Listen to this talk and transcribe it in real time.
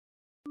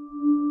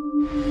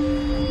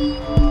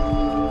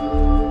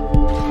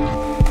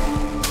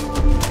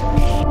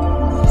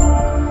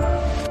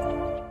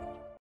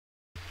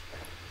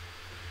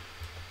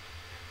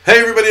Hey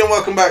everybody and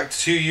welcome back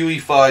to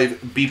UE5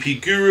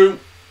 BP Guru.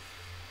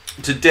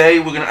 Today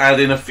we're going to add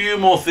in a few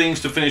more things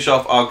to finish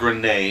off our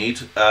grenade.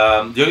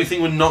 The only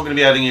thing we're not going to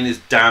be adding in is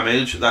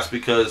damage. That's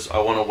because I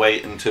want to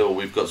wait until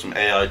we've got some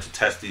AI to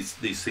test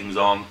these things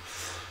on.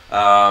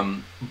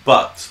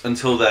 But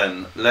until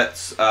then,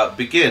 let's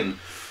begin.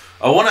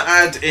 I want to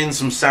add in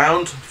some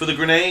sound for the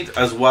grenade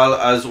as well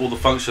as all the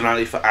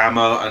functionality for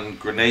ammo and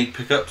grenade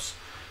pickups.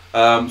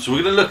 So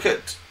we're going to look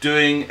at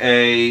doing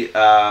a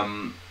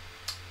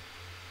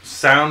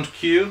sound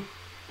cue,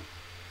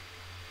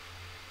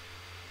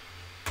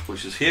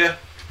 which is here.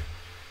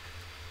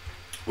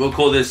 We'll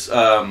call this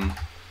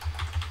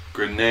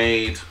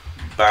grenade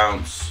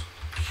bounce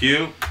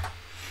cue.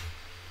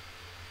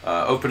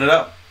 Open it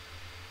up,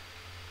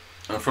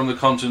 and from the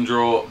content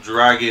drawer,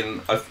 drag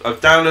in.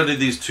 I've downloaded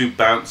these two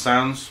bounce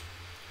sounds,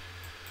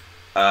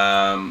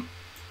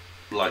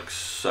 like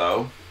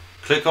so.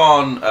 Click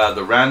on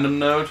the random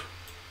node,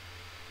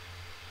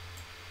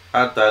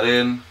 add that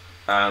in,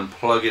 and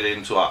plug it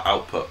into our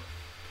output.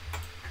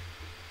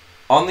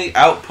 On the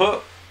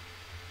output,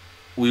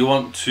 we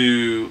want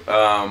to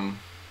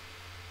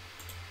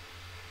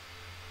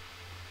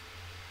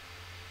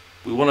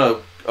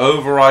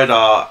override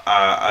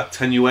our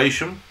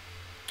attenuation.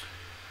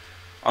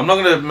 I'm not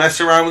going to mess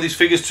around with these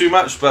figures too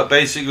much, but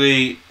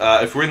basically,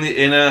 if we're in the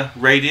inner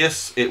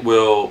radius, it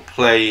will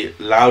play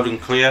loud and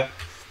clear,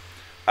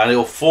 and it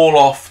will fall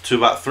off to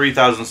about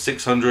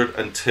 3,600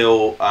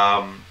 until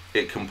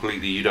it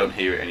completely, you don't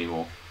hear it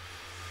anymore.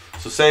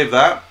 So save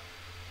that,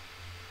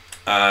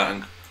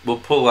 and we'll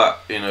pull that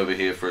in over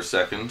here for a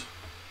second,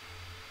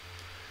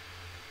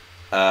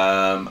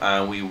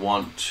 and we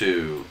want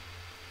to,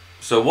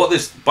 so what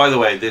this, by the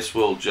way, this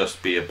will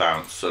just be a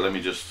bounce, so let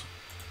me just,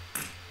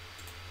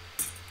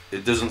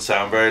 it doesn't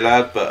sound very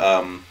loud,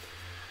 but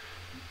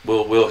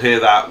we'll hear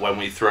that when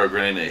we throw a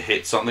grenade and it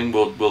hits something.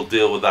 We'll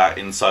deal with that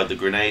inside the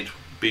grenade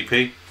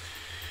BP.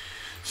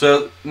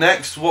 So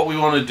next, what we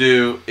want to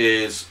do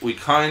is we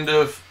kind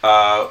of,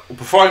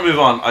 before I move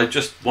on, I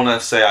just want to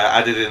say I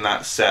added in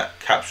that set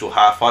capsule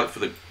half height for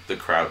the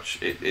crouch.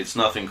 It's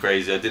nothing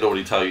crazy. I did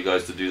already tell you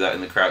guys to do that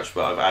in the crouch,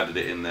 but I've added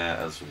it in there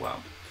as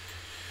well.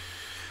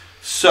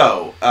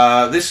 So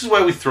this is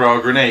where we throw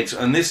our grenades,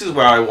 and this is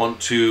where I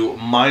want to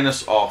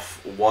minus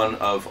off one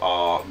of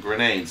our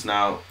grenades.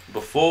 Now,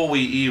 before we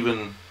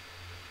even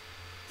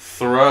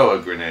throw a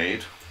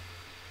grenade,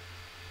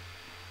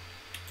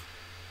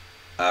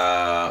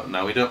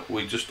 now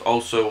we just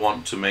also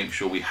want to make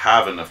sure we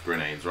have enough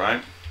grenades,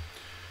 right?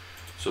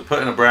 So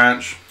put in a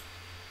branch,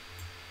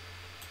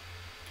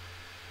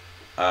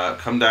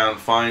 come down,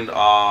 find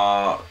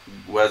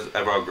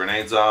wherever our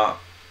grenades are,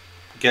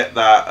 get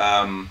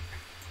that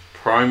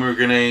primary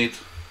grenade.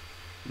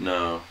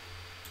 No,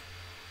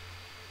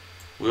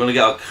 we want to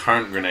get our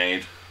current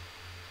grenade,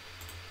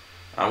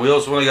 and we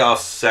also want to get our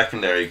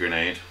secondary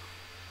grenade.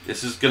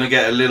 This is going to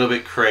get a little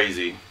bit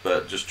crazy,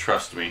 but just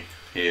trust me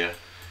here.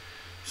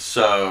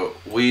 So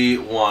we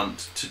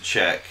want to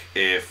check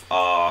if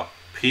our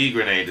P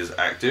grenade is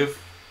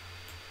active,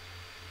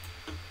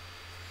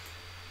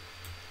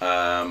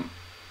 and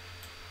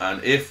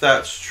if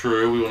that's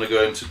true, we want to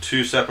go into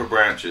two separate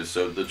branches.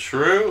 So the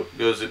true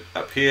goes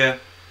up here,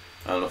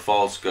 and the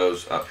false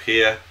goes up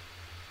here.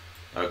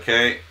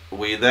 Okay,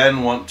 we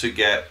then want to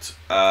get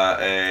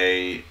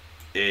a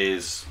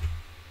is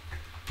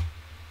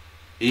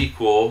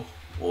equal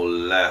or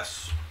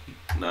less.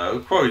 No,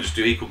 we'll probably just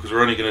do equal because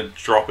we're only going to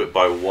drop it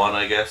by 1,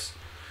 I guess.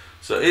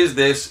 So is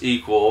this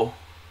equal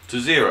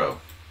to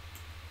 0?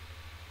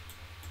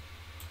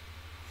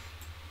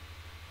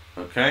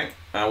 Okay,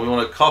 and we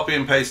want to copy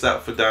and paste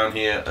that for down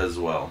here as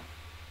well.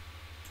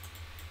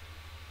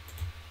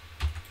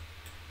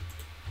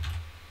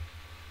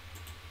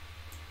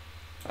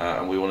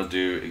 And we want to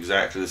do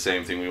exactly the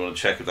same thing. We want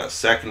to check if that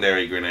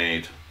secondary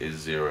grenade is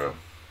 0.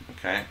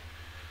 Okay.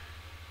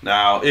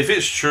 Now, if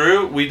it's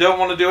true, we don't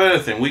want to do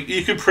anything.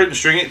 You could print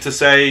string it to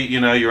say, you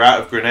know, you're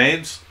out of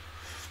grenades.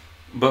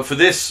 But for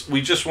this,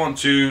 we just want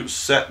to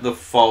set the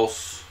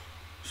false.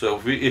 So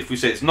if we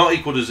say it's not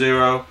equal to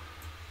 0,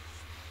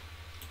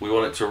 we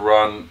want it to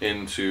run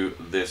into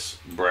this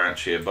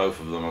branch here,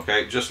 both of them,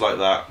 okay? Just like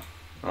that,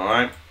 all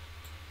right?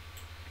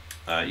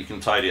 You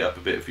can tidy it up a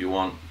bit if you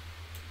want.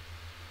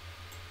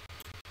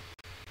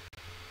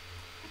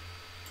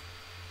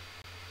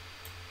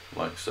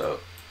 Like so.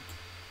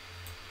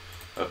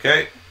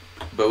 Okay,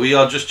 but we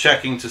are just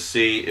checking to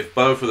see if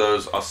both of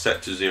those are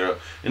set to 0,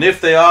 and if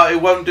they are, it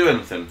won't do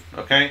anything.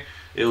 Okay,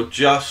 it'll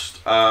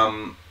just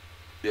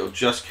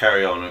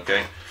carry on.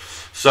 Okay,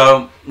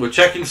 so we're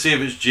checking to see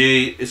if it's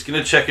G. It's going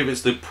to check if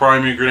it's the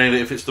primary grenade.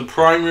 If it's the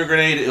primary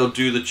grenade, it'll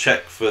do the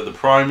check for the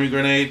primary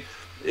grenade.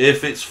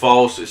 If it's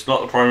false, it's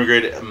not the primary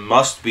grenade. It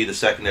must be the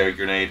secondary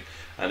grenade,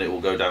 and it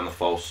will go down the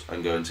false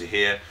and go into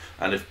here.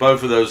 And if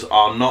both of those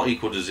are not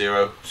equal to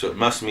 0, so it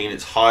must mean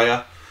it's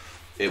higher,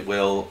 it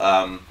will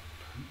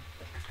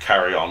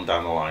carry on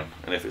down the line,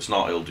 and if it's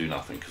not, it'll do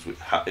nothing because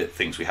it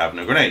thinks we have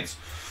no grenades.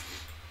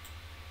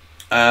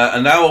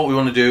 And now what we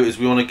want to do is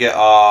we want to get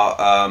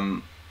our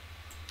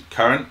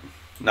current,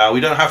 Now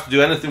we don't have to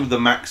do anything with the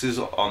maxes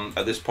on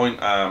at this point.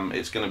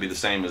 It's going to be the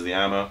same as the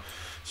ammo.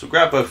 So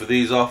grab both of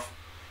these off.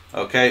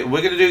 Okay,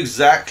 we're going to do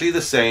exactly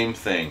the same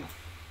thing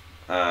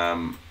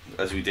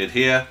as we did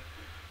here.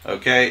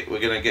 Okay, we're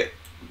going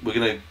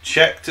to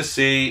check to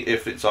see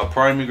if it's our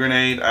primary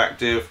grenade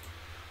active.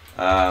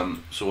 So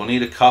we'll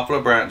need a couple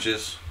of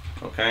branches.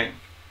 Okay.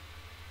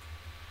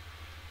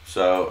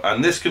 So,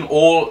 and this can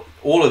all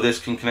of this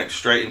can connect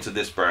straight into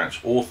this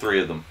branch, all three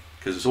of them,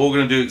 because it's all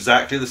going to do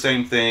exactly the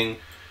same thing.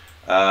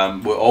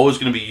 We're always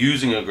going to be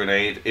using a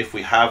grenade if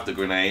we have the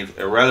grenade,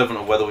 irrelevant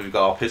of whether we've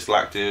got our pistol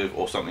active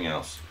or something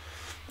else.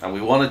 And we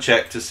want to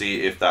check to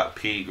see if that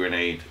P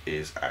grenade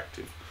is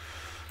active.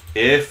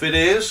 If it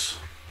is,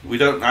 we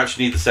don't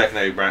actually need the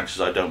secondary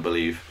branches, I don't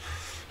believe,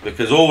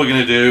 because all we're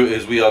going to do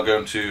is we are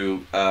going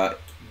to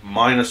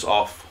minus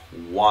off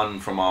 1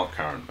 from our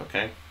current.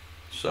 Okay,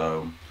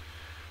 so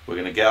we're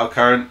going to get our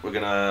current. We're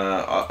going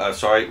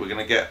to we're going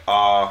to get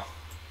our.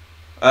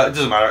 It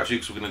doesn't matter actually,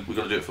 because we're going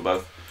to do it for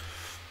both.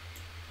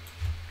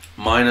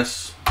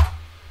 Minus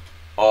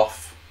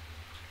off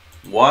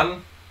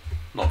 1,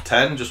 not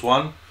 10, just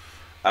 1,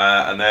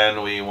 and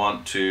then we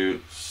want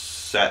to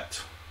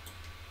set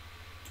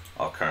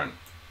our current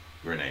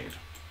grenade.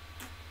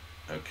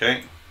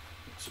 Okay,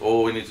 that's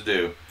all we need to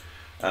do,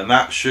 and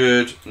that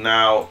should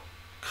now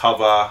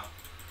cover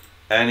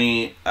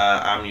any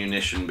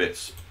ammunition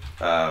bits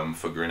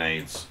for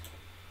grenades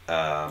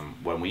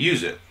when we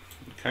use it.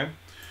 Okay.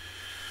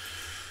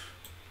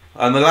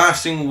 And the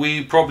last thing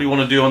we probably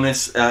want to do on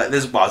this,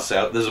 there's a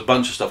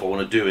bunch of stuff I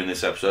want to do in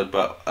this episode,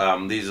 but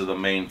these are the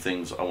main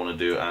things I want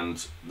to do.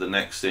 And the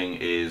next thing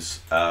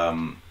is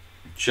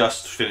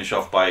just finish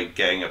off by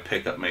getting a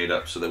pickup made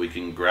up so that we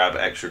can grab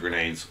extra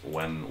grenades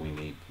when we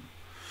need them.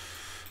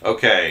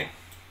 Okay,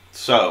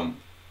 so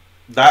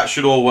that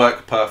should all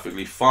work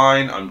perfectly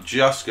fine. I'm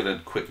just going to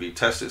quickly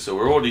test it. So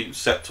we're already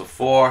set to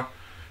 4.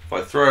 If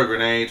I throw a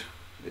grenade,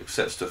 it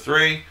sets to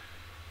 3.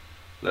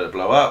 Let it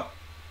blow up.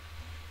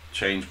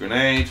 Change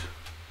grenade,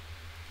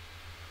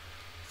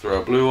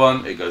 throw a blue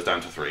one, it goes down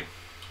to 3.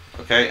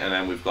 Okay, and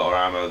then we've got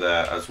our ammo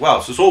there as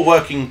well. So it's all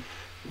working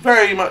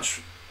very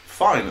much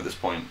fine at this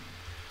point.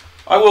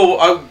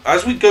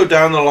 As we go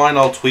down the line,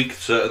 I'll tweak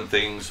certain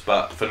things,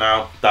 but for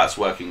now, that's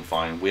working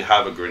fine. We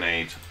have a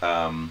grenade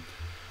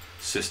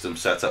system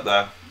set up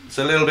there. It's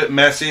a little bit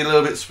messy, a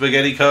little bit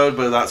spaghetti code,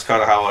 but that's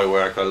kind of how I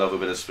work. I love a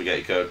bit of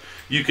spaghetti code.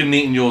 You can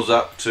neaten yours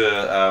up to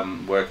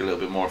work a little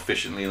bit more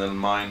efficiently than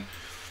mine.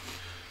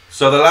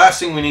 So the last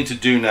thing we need to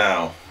do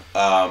now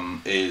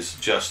is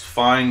just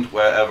find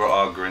wherever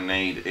our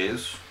grenade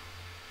is.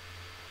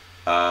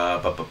 Where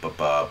did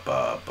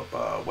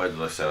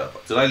I set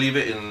up? Did I leave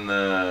it in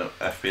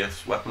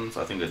FPS weapons?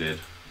 I think I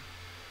did.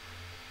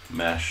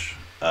 Mesh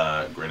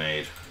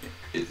grenade.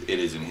 It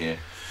is in here.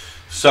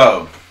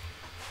 So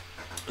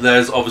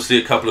there's obviously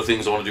a couple of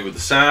things I want to do with the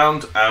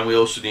sound, and we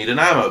also need an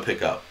ammo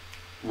pickup.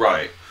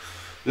 Right.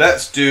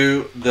 Let's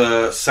do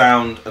the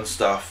sound and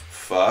stuff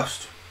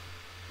first.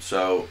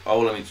 So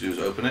all I need to do is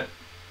open it.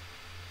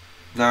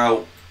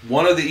 Now,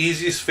 one of the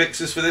easiest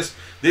fixes for this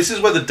is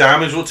where the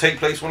damage will take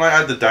place. When I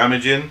add the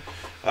damage in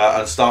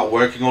and start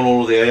working on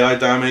all of the AI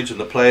damage and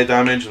the player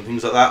damage and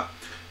things like that,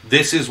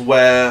 this is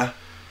where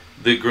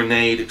the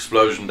grenade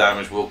explosion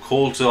damage will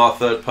call to our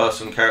third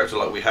person character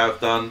like we have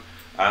done,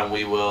 and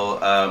we will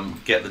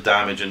get the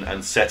damage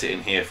and set it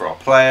in here for our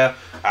player,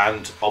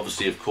 and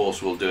obviously of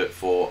course we'll do it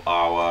for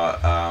our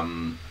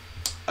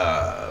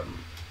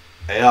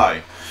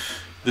AI.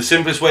 The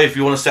simplest way, if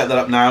you want to set that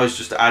up now, is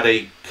just to add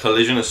a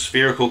collision, a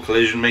spherical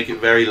collision, make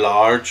it very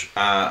large,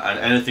 and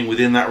anything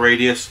within that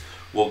radius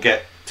will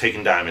get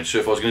taken damage. So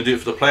if I was going to do it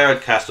for the player,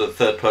 I'd cast a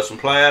third-person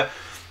player,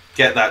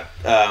 get that,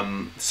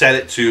 set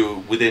it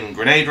to within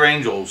grenade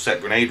range, or set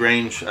grenade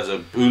range as a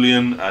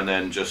boolean, and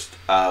then just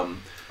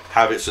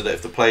have it so that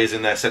if the player's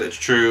in there, set it to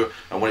true,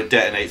 and when it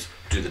detonates,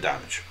 do the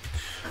damage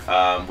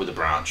with a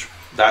branch.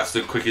 That's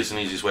the quickest and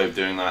easiest way of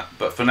doing that.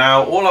 But for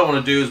now, all I want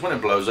to do is when it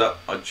blows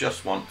up, I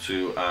just want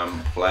to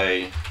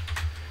play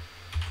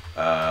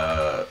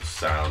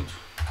sound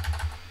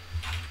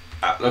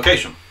at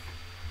location.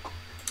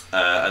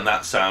 And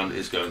that sound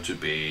is going to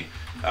be,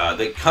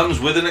 that comes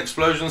with an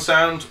explosion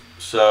sound.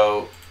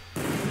 So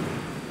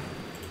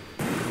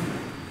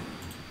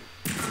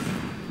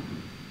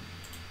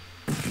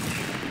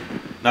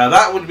now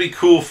that would be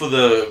cool for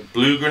the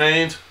blue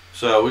grenade.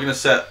 So we're going to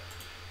set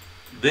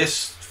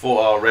this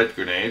for our red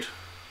grenade.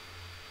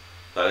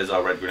 That is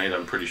our red grenade,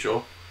 I'm pretty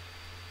sure.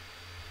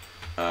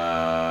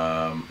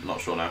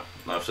 Not sure now.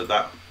 No, I've said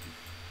that.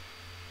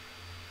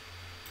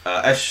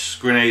 S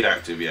grenade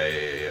active,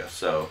 yeah.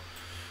 So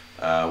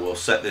we'll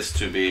set this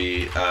to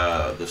be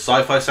the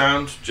sci-fi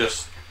sound,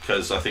 just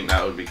because I think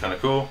that would be kind of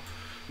cool.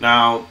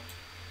 Now,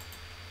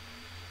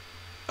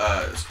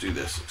 let's do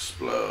this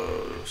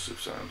explosive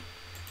sound.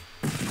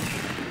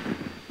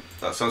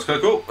 That sounds kind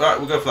of cool. All right,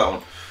 we'll go for that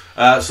one.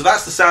 So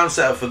that's the sound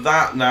setup for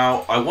that.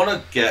 Now I want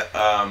to get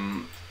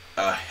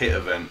a hit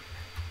event.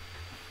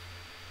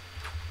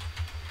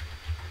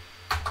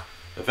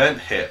 Event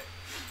hit.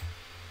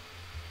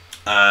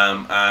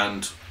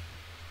 And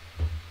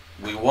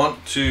we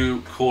want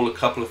to call a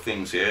couple of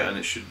things here, and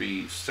it should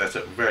be set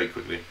up very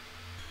quickly.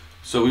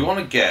 So we want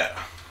to get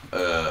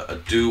a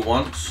do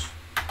once,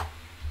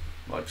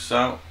 like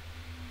so,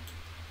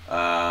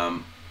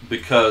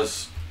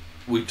 because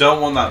we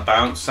don't want that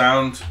bounce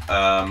sound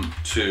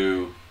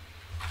to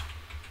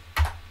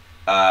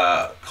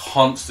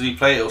constantly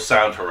play. It'll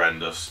sound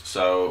horrendous.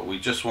 So we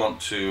just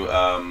want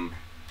to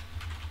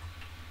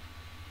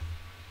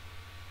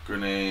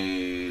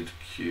grenade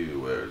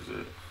Q. Where is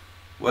it?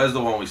 Where's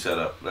the one we set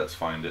up? Let's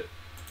find it,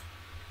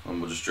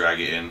 and we'll just drag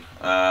it in.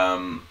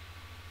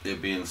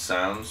 It'd be in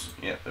sounds.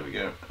 Yeah, there we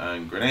go.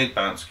 And grenade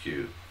bounce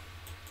Q.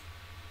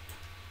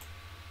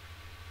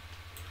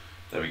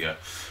 There we go.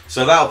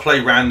 So that'll play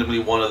randomly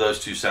one of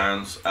those two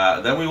sounds.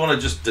 Then we want to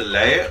just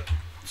delay it.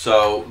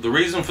 So the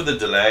reason for the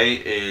delay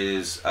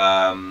is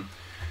when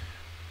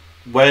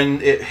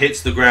it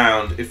hits the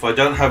ground, if I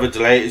don't have a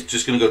delay, it's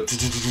just going to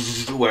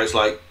go where it's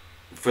like,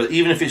 for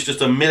even if it's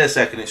just a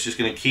millisecond, it's just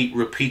going to keep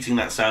repeating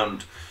that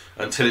sound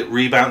until it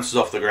rebounces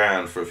off the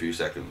ground for a few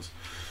seconds.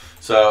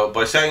 So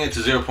by setting it to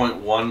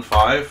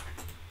 0.15,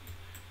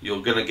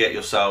 you're going to get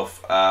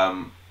yourself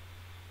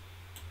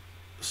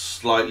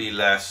slightly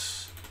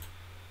less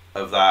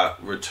of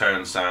that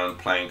return sound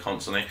playing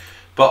constantly.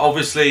 But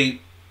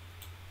obviously,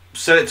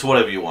 set it to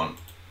whatever you want.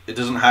 It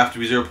doesn't have to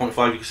be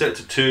 0.5. You can set it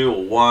to 2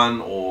 or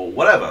 1 or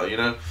whatever, you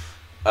know.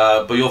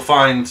 But you'll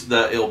find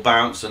that it'll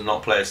bounce and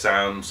not play a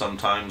sound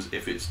sometimes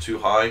if it's too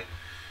high.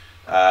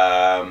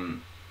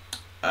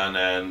 And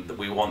then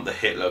we want the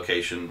hit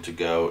location to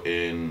go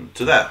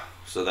into there,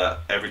 so that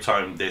every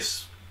time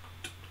this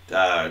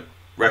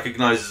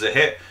recognizes a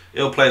hit,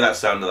 it'll play that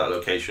sound to that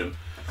location.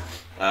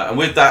 And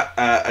with that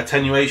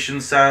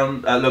attenuation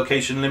sound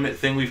location limit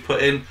thing we've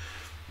put in,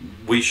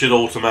 we should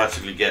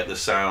automatically get the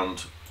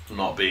sound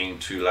not being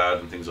too loud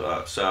and things like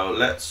that. So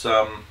let's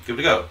give it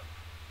a go.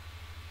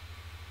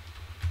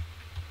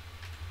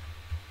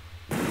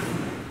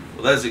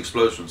 Well, there's the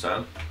explosion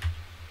sound.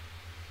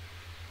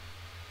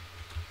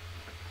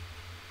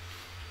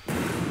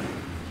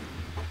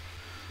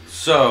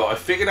 So I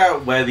figured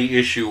out where the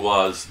issue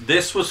was.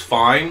 This was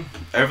fine.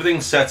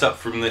 Everything set up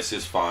from this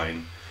is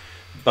fine.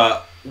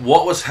 But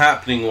what was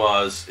happening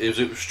was it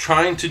was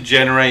trying to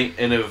generate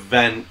an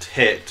event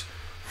hit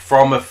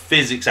from a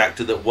physics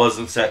actor that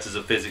wasn't set as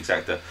a physics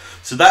actor.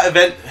 So that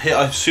event hit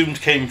I assumed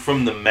came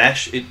from the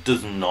mesh. It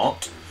does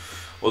not.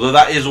 Although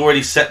that is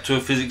already set to a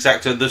physics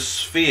actor, the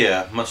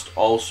sphere must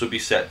also be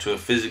set to a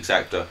physics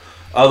actor.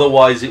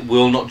 Otherwise it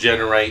will not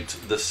generate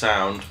the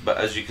sound. But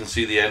as you can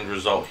see, the end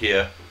result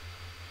here,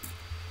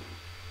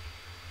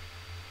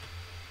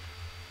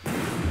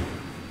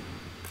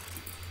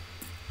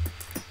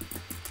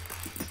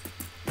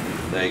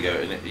 there you go,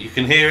 and you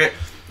can hear it.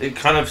 It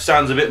kind of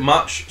sounds a bit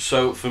much,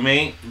 so for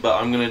me,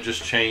 but I'm going to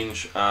just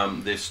change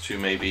this to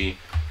maybe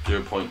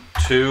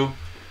 0.2.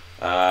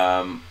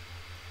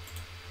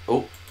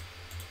 Oh,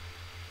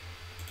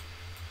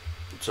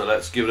 so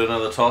let's give it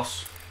another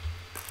toss.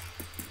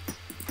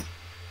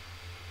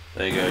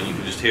 There you go, and you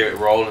can just hear it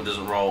roll, and it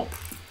doesn't roll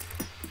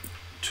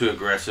too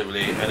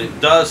aggressively, and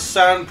it does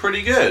sound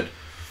pretty good.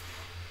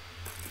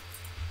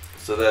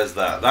 So there's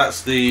that.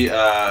 That's the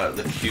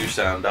Q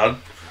sound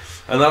done.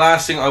 And the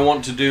last thing I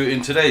want to do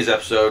in today's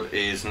episode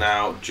is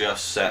now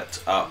just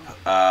set up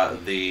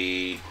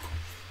the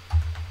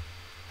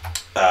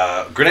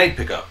grenade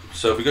pickup.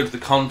 So if we go to the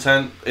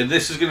content,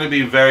 this is going to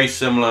be very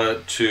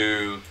similar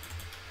to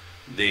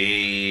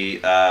the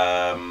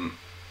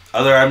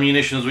other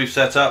ammunitions we've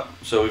set up.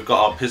 So we've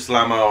got our pistol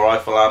ammo, our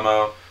rifle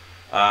ammo.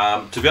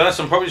 To be honest,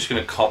 I'm probably just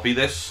going to copy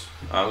this.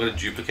 I'm going to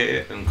duplicate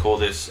it and call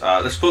this,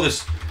 let's call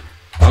this,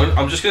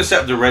 I'm just going to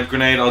set up the red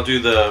grenade. I'll do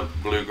the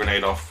blue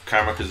grenade off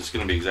camera because it's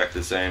going to be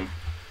exactly the same.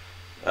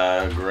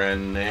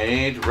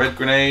 Grenade, red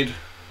grenade.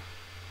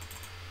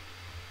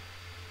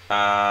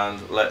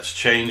 And let's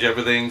change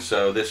everything.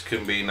 So this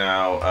can be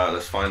now,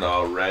 let's find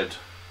our red.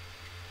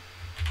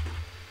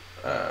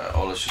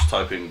 Or let's just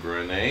type in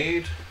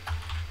grenade.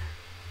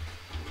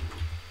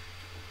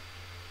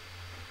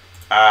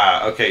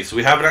 Okay, so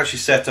we haven't actually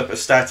set up a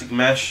static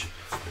mesh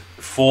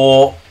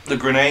for the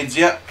grenades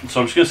yet,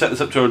 so I'm just going to set this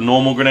up to a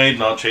normal grenade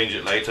and I'll change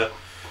it later,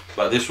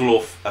 but this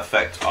will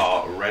affect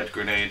our red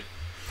grenade.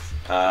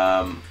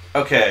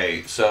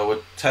 Okay, so we're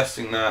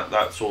testing that.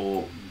 That's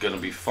all going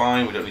to be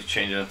fine. We don't need to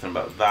change anything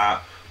about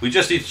that. We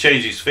just need to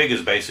change these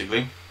figures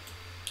basically.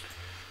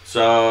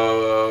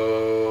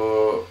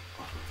 So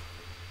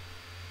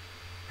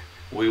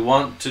we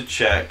want to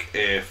check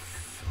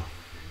if,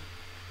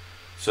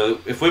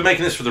 so if we're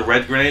making this for the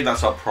red grenade,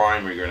 that's our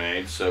primary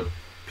grenade. So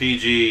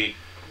PG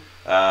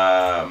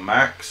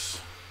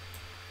max,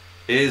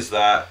 is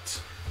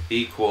that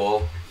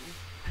equal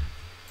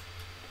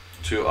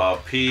to our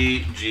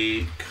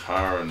PG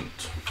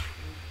current?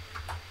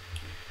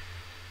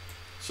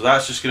 So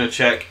that's just going to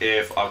check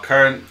if our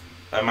current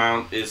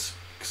amount is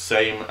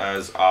same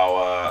as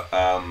our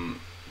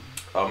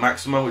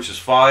maximum, which is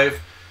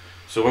 5.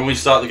 So when we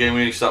start the game,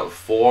 we only start with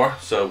 4.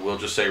 So we'll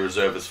just say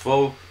reserve is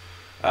full.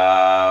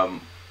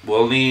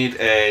 We'll need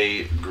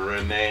a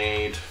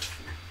grenade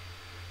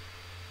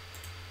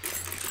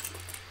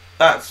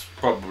That's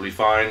probably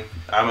fine.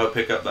 Ammo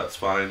pickup, that's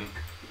fine.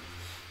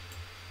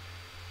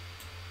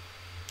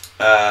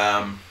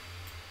 And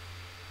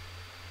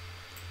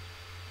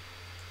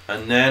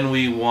then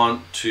we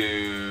want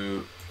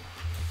to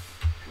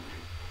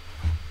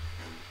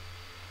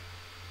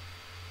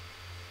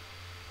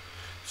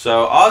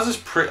so ours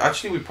is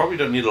actually, we probably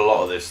don't need a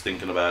lot of this,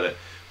 thinking about it,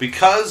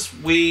 because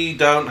we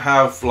don't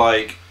have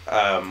like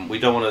we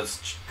don't want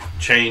to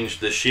change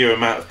the sheer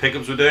amount of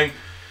pickups we're doing.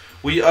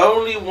 We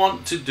only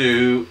want to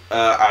do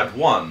add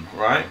 1,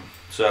 right?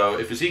 So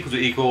if it's equal to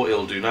equal,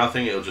 it'll do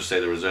nothing. It'll just say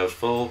the reserve's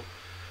full.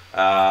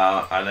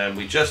 And then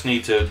we just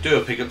need to do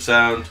a pickup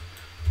sound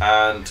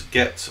and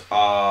get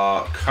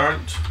our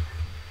current.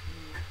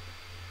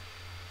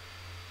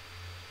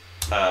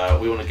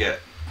 We want to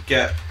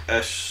get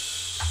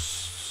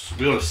S.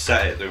 We want to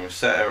set it. Then we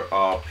set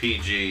our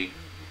PG.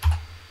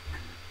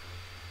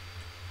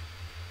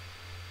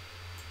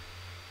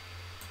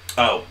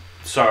 Oh,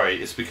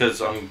 sorry. It's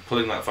because I'm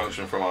pulling that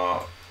function from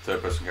our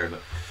third-person character.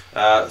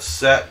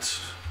 Set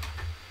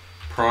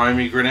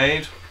primary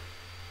grenade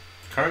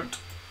current.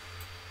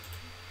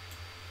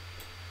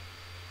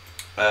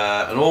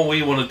 And all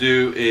we want to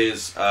do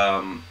is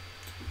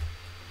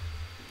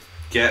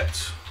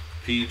get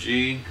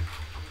PG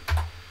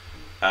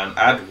and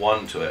add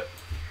 1 to it.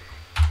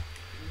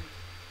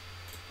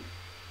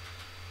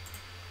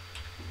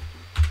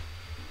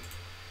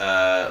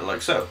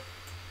 Like so.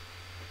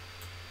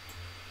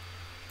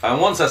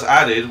 And once that's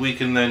added, we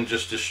can then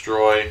just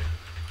destroy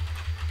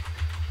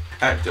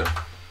actor.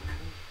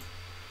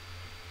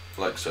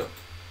 Like so.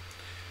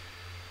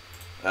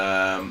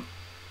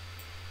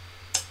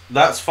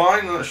 That's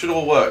fine, that should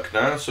all work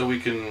now, so we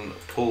can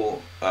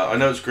pull, I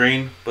know it's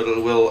green, but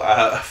it will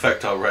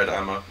affect our red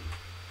ammo.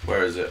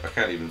 Where is it? I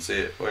can't even see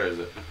it. Where is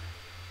it?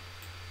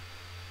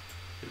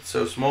 It's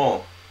so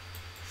small.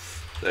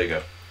 There you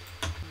go.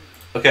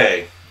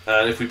 Okay,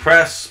 and if we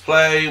press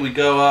play, we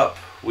go up,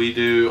 we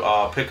do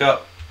our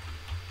pickup.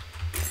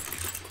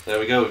 There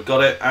we go, we've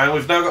got it, and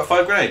we've now got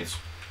 5 grenades.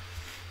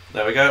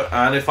 There we go,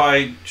 and if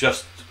I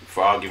just,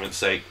 for argument's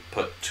sake,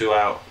 put 2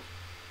 out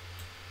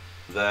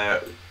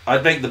there,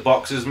 I'd make the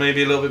boxes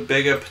maybe a little bit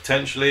bigger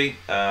potentially,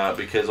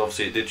 because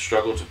obviously it did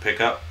struggle to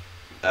pick up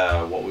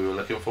what we were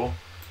looking for.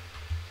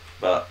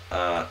 But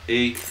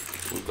E,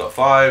 we've got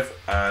 5,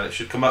 and it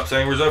should come up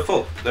saying reserve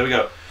full. There we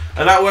go.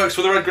 And that works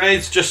for the red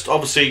grenades. Just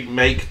obviously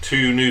make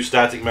 2 new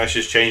static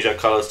meshes, change their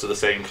colors to the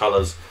same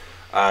colors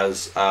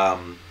as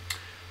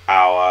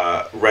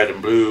our red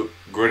and blue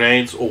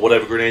grenades, or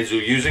whatever grenades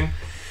you're using.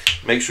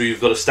 Make sure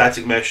you've got a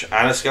static mesh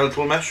and a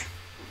skeletal mesh.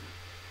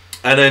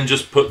 And then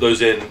just put those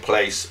in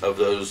place of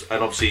those,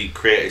 and obviously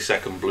create a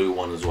second blue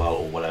one as well,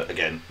 or whatever,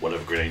 again,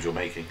 whatever grenade you're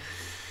making.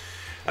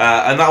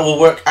 And that will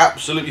work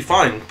absolutely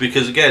fine,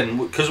 because again,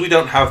 because we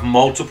don't have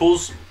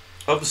multiples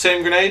of the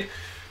same grenade.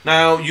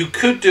 Now, you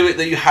could do it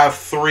that you have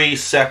 3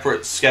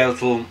 separate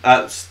skeletal,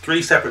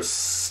 3 separate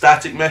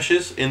static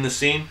meshes in the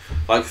scene,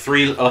 like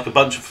a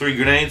bunch of 3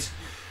 grenades,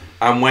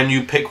 and when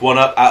you pick one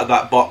up out of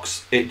that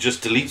box, it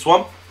just deletes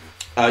one.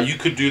 You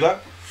could do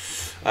that.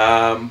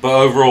 But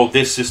overall,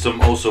 this system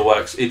also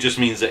works. It just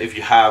means that if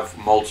you have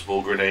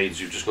multiple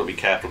grenades, you've just got to be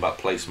careful about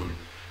placement.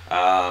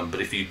 But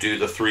if you do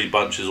the 3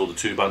 bunches or the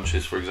 2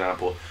 bunches, for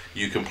example,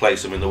 you can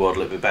place them in the world a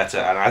little bit better.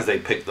 And as they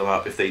pick them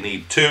up, if they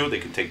need 2, they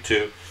can take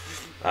 2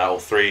 or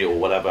 3 or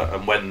whatever.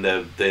 And when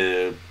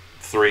the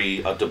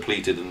 3 are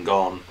depleted and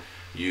gone,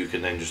 you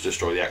can then just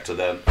destroy the actor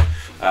then.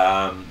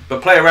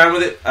 But play around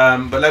with it.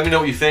 But let me know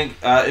what you think.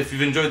 If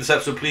you've enjoyed this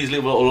episode, please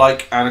leave a little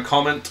like and a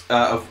comment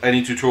of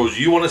any tutorials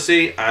you want to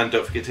see. And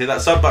don't forget to hit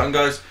that sub button,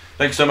 guys.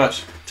 Thanks so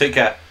much. Take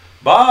care.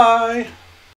 Bye.